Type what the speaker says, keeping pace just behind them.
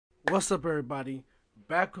What's up, everybody?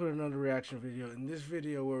 Back with another reaction video. In this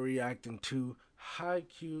video, we're reacting to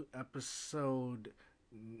Haikyuu episode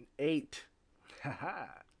 8.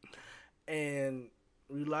 And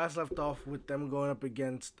we last left off with them going up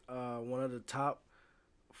against one of the top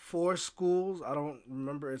 4 schools. I don't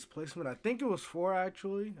remember its placement. I think it was 4,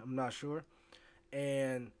 actually. I'm not sure.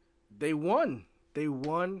 And they won. They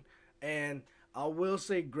won. And I will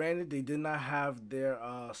say, granted, they did not have their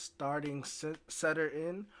starting setter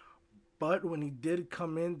in, but when he did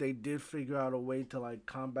come in, they did figure out a way to like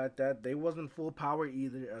combat that. They wasn't full power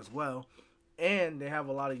either as well, and they have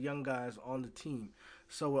a lot of young guys on the team.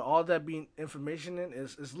 So with all that being information in,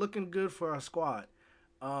 it's looking good for our squad.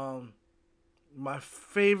 My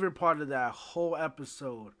favorite part of that whole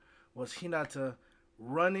episode was Hinata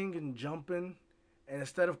running and jumping, and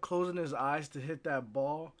instead of closing his eyes to hit that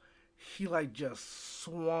ball, he like just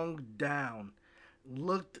swung down,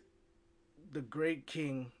 looked the Great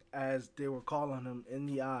King, as they were calling him, in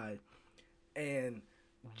the eye, and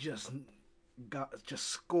just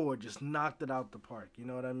scored, just knocked it out the park. You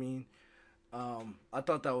know what I mean? I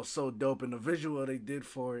thought that was so dope, and the visual they did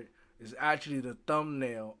for it is actually the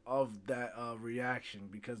thumbnail of that reaction,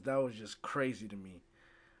 because that was just crazy to me.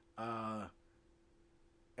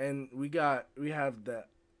 And we have that.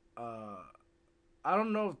 I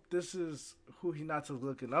don't know if this is who Hinata's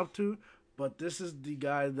looking up to, but this is the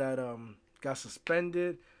guy that got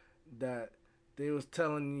suspended, that they was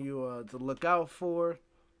telling you to look out for,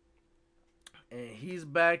 and he's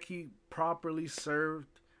back. He properly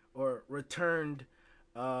served or returned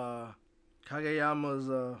Kageyama's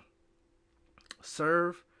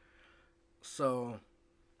serve. So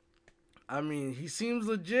I mean, he seems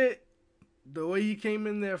legit. The way he came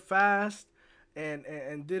in there fast and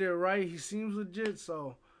did it right, he seems legit.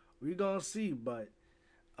 So we gonna see, but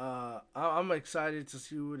I'm excited to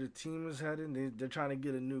see where the team is heading. They're trying to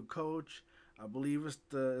get a new coach. I believe it's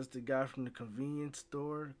the guy from the convenience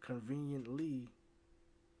store, convenience,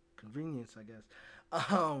 I guess.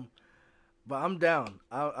 But I'm down.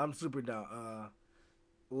 I'm super down.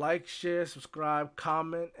 Like, share, subscribe,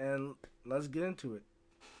 comment, and let's get into it.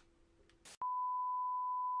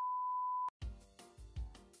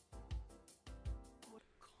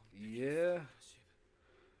 Yeah.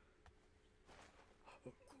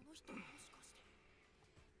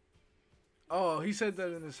 Oh, he said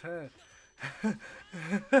that in his head.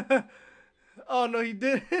 Oh no, he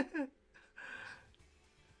did.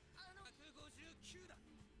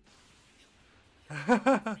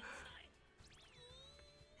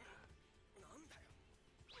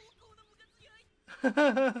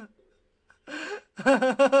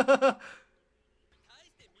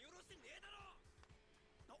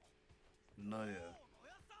 No, yeah.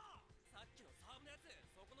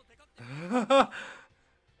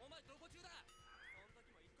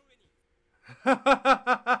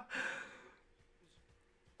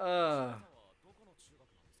 uh, uh,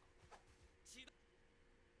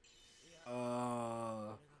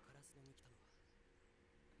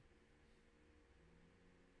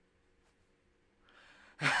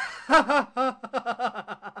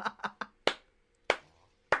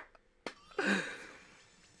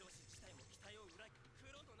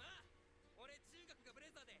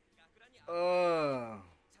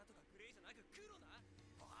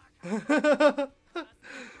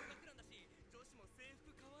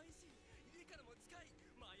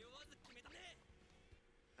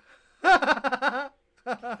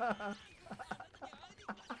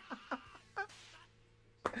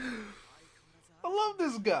 I love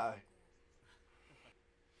this guy.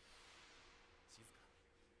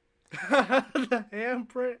 The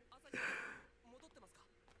handprint.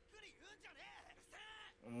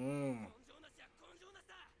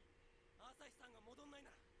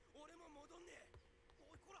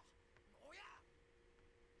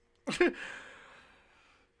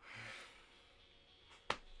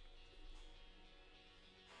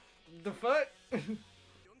 The fuck?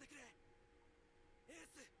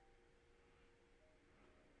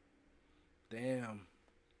 Damn.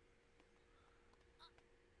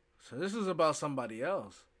 So this is about somebody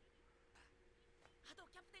else.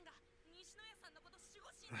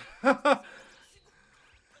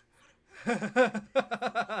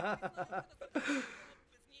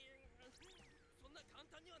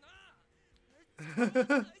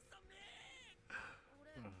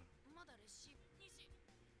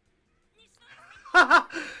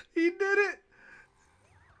 He did it.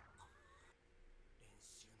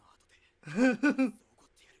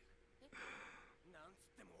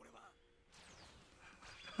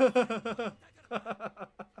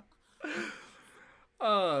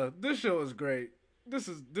 This show is great. This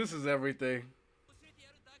is everything.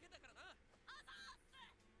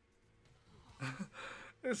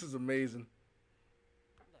 This is amazing.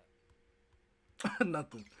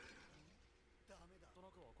 Nothing.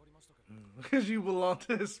 Because you belong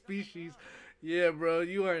to this species. Yeah, bro,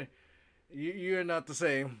 you're not the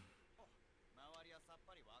same.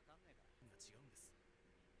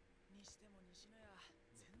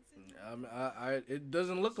 It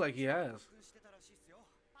doesn't look like he has.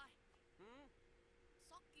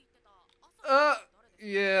 Uh,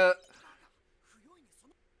 yeah.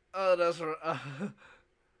 Oh, that's right.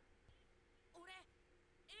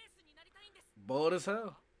 Bold as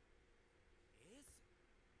hell.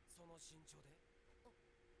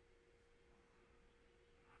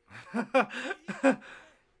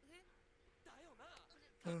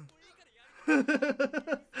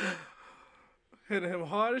 Hit him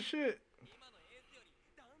hard as shit.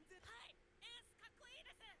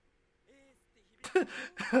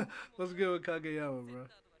 Let's go with Kageyama,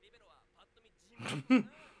 bro.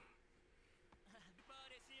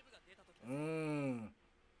 mm.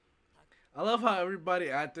 I love how everybody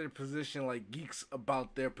at their position like geeks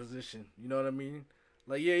about their position. You know what I mean?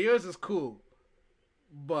 Like, yeah, yours is cool,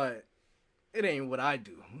 but it ain't what I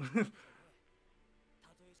do.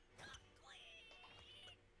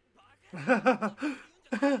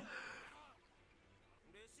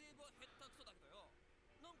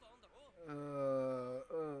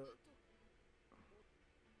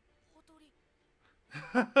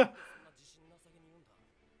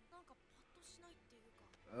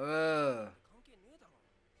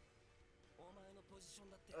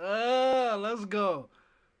 uh, let's go.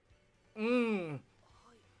 Mm.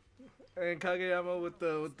 And Kageyama with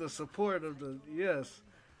the support of the yes.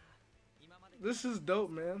 This is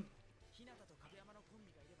dope, man.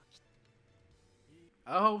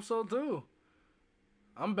 I hope so too.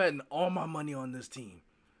 I'm betting all my money on this team.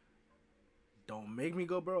 Don't make me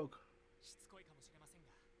go broke.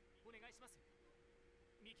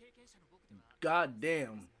 God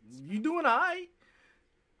damn. You doing alright?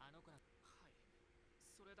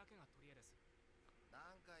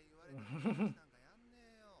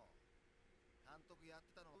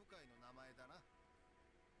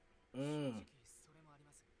 mm.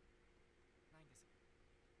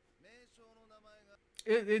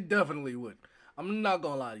 It definitely would. I'm not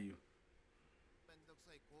gonna lie to you.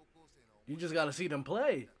 You just gotta see them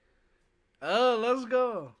play. Oh, let's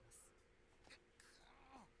go.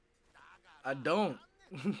 I don't.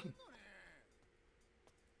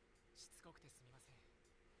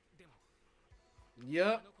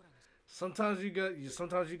 Yep. Sometimes you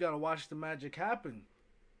gotta watch the magic happen.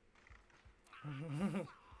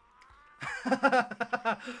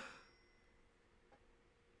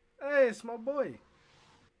 Hey, it's my boy.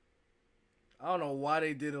 I don't know why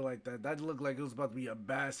they did it like that. That looked like it was about to be a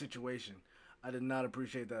bad situation. I did not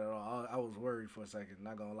appreciate that at all. I was worried for a second.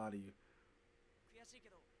 Not gonna lie to you.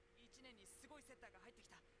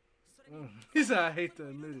 He said, "I hate to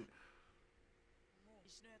admit it."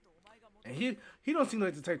 And he don't seem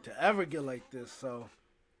like the type to ever get like this. So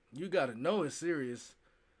you gotta know it's serious.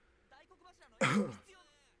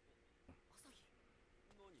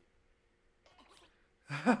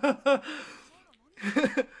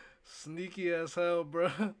 Sneaky as hell, bro.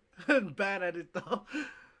 Bad at it though.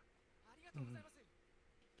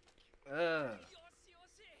 Uh,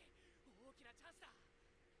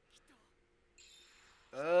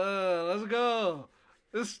 let's go.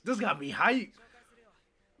 This got me hype.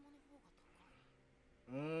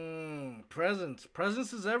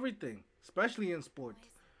 Presence is everything, especially in sports.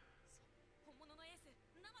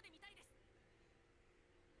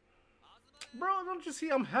 Bro, don't you see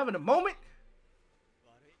I'm having a moment?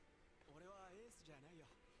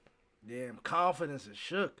 Damn, confidence is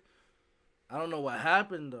shook. I don't know what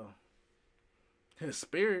happened though. His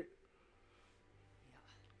spirit.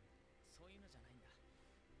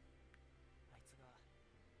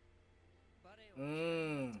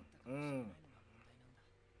 Mm, mm,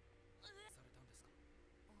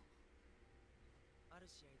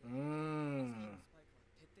 mm,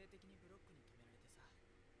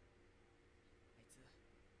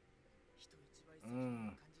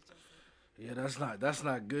 mm. Yeah, that's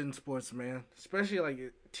not good in sports, man. Especially like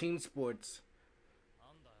team sports,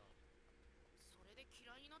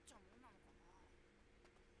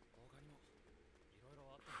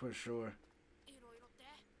 for sure.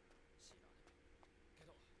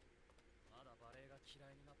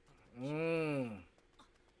 Mm.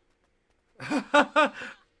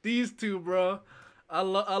 These two, bro. I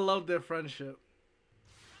love their friendship.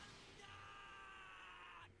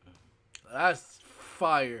 That's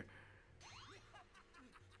fire.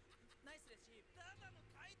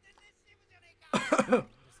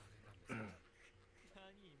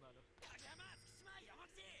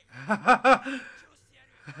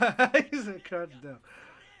 He said crouch down.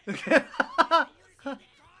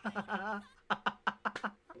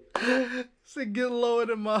 Said get lower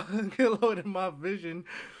than my get lower than my vision.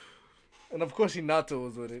 And of course Hinato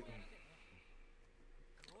was with it.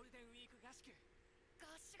 ゴールデンウィーク合宿。合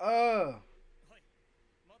宿。Uh はい。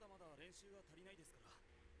まだまだ練習が足りないですから。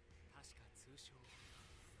確か通称。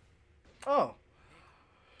oh.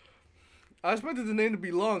 I expected the name to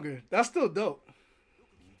be longer. That's still dope. よ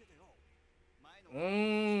く聞いてたよ。前の。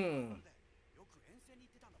Mm. よく遠征に行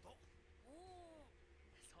ってたんだと。おお。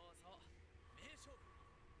そうそう。名勝負。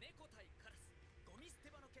猫対カラス。ゴミ捨て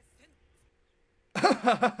場の決戦。だっ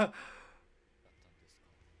たんですか。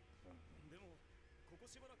でもここ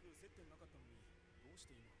しばらく接点なかったのにどうし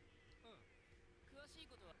て今。うん。詳しい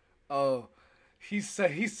ことは。Oh, he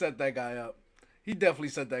set that guy up. He definitely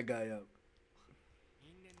set that guy up.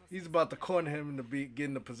 He's about to corner him in the beat, get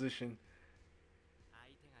in the position. 相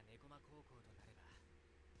手が猫間高校となれば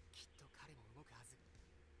きっと彼も動くはず。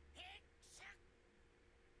へっしゃ。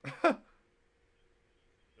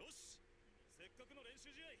よし。せっかくの練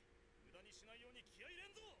習試合無駄にしないように気合い入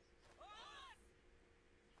れんぞ。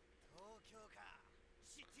東京か。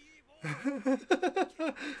シティボーイ。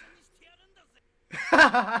にしてやるんだぜ。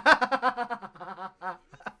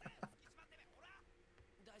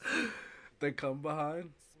They come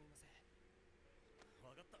behind. すみません。わ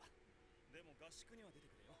かった。でも合宿には出て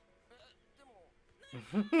くれよ。でも。も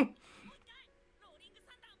う一回。ローリング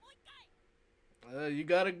サンダーもう一回。You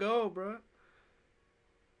gotta go, bro.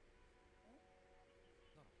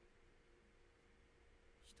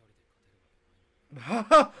 一人で勝てるわけない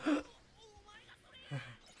の。お前がそれや。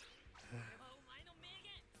これはお前の名言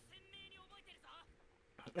鮮明に覚えてるぞ。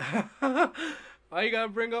Why you gotta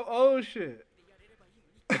bring up old shit? やれればいいの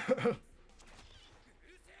に。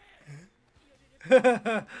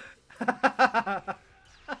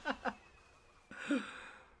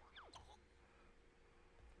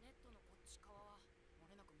ネットのこっち側は漏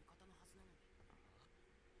れなく味方のはずなのに。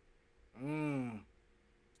 Mm. や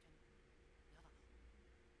だ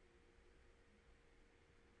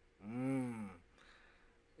な。 Mm.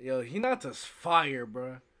 Yo, Hinata's fire,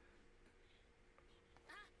 bro.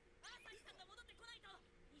 朝日さんが戻ってこないと。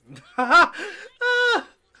声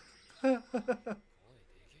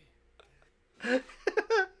でけえ。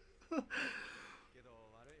けど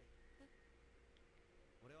悪い。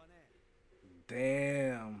俺はね。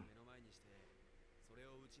 Damn. 目の前にしてそれ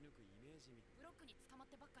を打ち抜くイメージみ。ブロックに捕まっ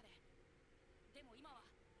てばっかで。でも今は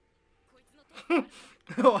こいつの手。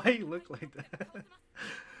 Why you look like that?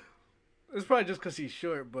 It's probably just because he's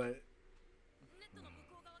short, but ネットの向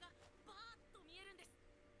こう側がバーッと見えるんです。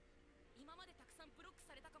今までたくさんブロック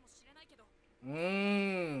されたかもしれないけど。もっ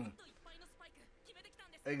といっぱいのスパイク決めてきた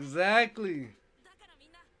んです。 exactly. だからみ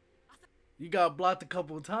んな。 You got blocked a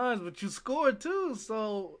couple of times, but you scored too.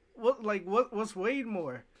 So what's weighed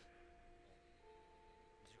more?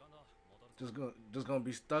 時間だ。戻る。Just gonna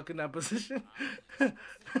be stuck in that position.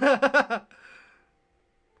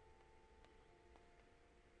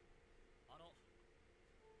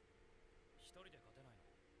 一人で勝てないの。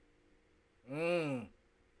 Mm. いるん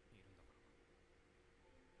だから。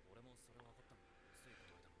俺もそれ分かったの。つい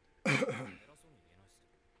この間なんで。偉そうに言えないっす。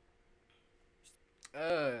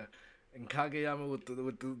 And Kageyama with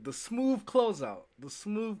the smooth closeout. The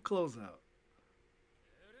smooth closeout. う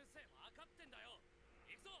るせえ。分かってんだよ。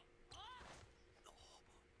行くぞ。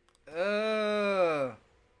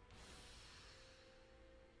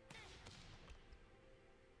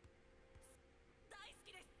 大好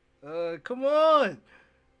きです。 Come on.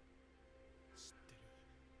 知ってる。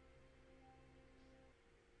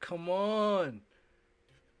 Come on.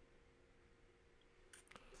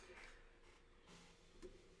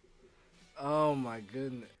 Oh my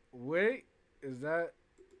goodness. Wait, is that?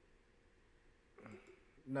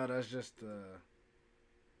 No, that's just the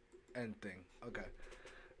end thing. Okay.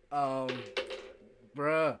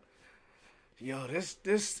 Bruh. Yo,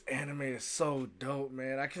 this anime is so dope,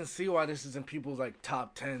 man. I can see why this is in people's like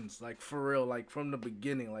top tens, like for real, like from the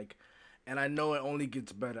beginning, like. And I know it only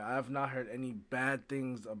gets better. I have not heard any bad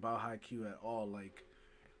things about Haikyuu at all. Like,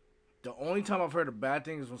 the only time I've heard a bad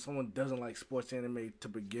thing is when someone doesn't like sports anime to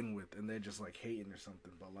begin with, and they're just like hating or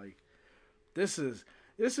something. But like, this is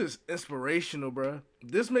inspirational, bro.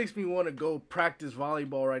 This makes me want to go practice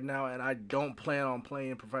volleyball right now, and I don't plan on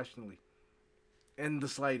playing professionally, in the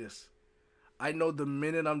slightest. I know the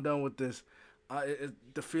minute I'm done with this,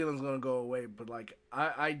 the feeling's gonna go away. But like,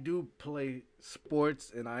 I do play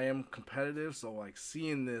sports and I am competitive, so like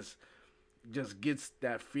seeing this just gets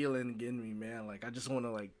that feeling in me, man. Like I just want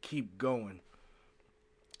to like keep going.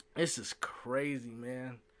 This is crazy,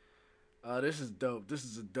 man. This is dope. This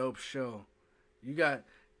is a dope show. You got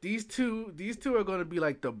these two. These two are going to be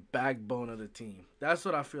like the backbone of the team. That's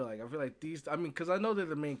what I feel like. I feel like these. I mean, because I know they're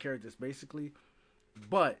the main characters basically,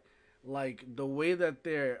 but like the way that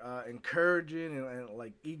they're encouraging and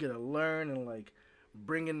like eager to learn and like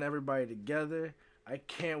bringing everybody together. I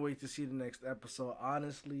can't wait to see the next episode.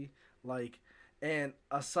 Honestly, like, and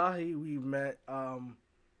Asahi we met. And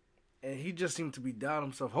he just seemed to be down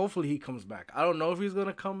himself. Hopefully he comes back. I don't know if he's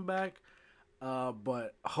gonna come back,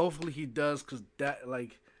 but hopefully he does, cause that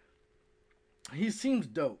like he seems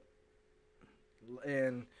dope,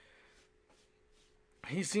 and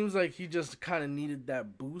he seems like he just kind of needed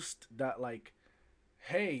that boost. That like,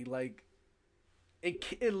 hey, like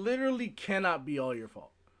it literally cannot be all your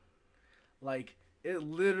fault. Like it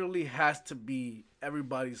literally has to be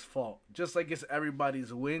everybody's fault. Just like it's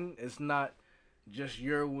everybody's win. It's not just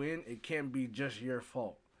your win. It can't be just your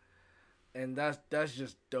fault. And that's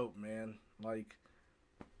just dope, man. Like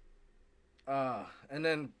and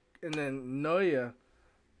then Noya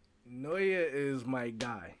is my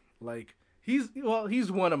guy. Like he's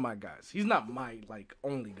one of my guys. He's not my like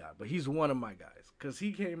only guy, but he's one of my guys cuz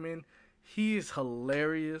he came in, he is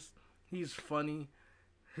hilarious. He's funny.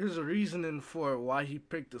 His reasoning for why he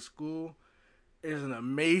picked the school is an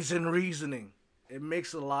amazing reasoning. It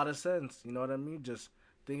makes a lot of sense. You know what I mean? Just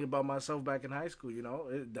thinking about myself back in high school, you know,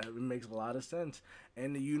 it makes a lot of sense.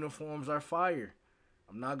 And the uniforms are fire.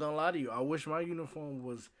 I'm not gonna lie to you. I wish my uniform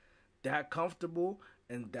was that comfortable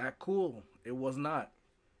and that cool. It was not.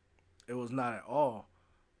 It was not at all.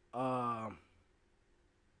 Um,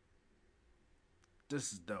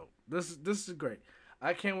 this is dope. This is great.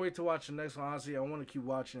 I can't wait to watch the next one. Honestly, I want to keep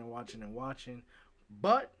watching and watching and watching,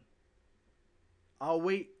 but I'll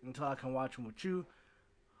wait until I can watch them with you.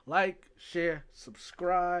 Like, share,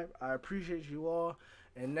 subscribe. I appreciate you all.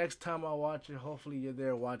 And next time I watch it, hopefully you're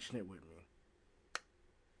there watching it with me.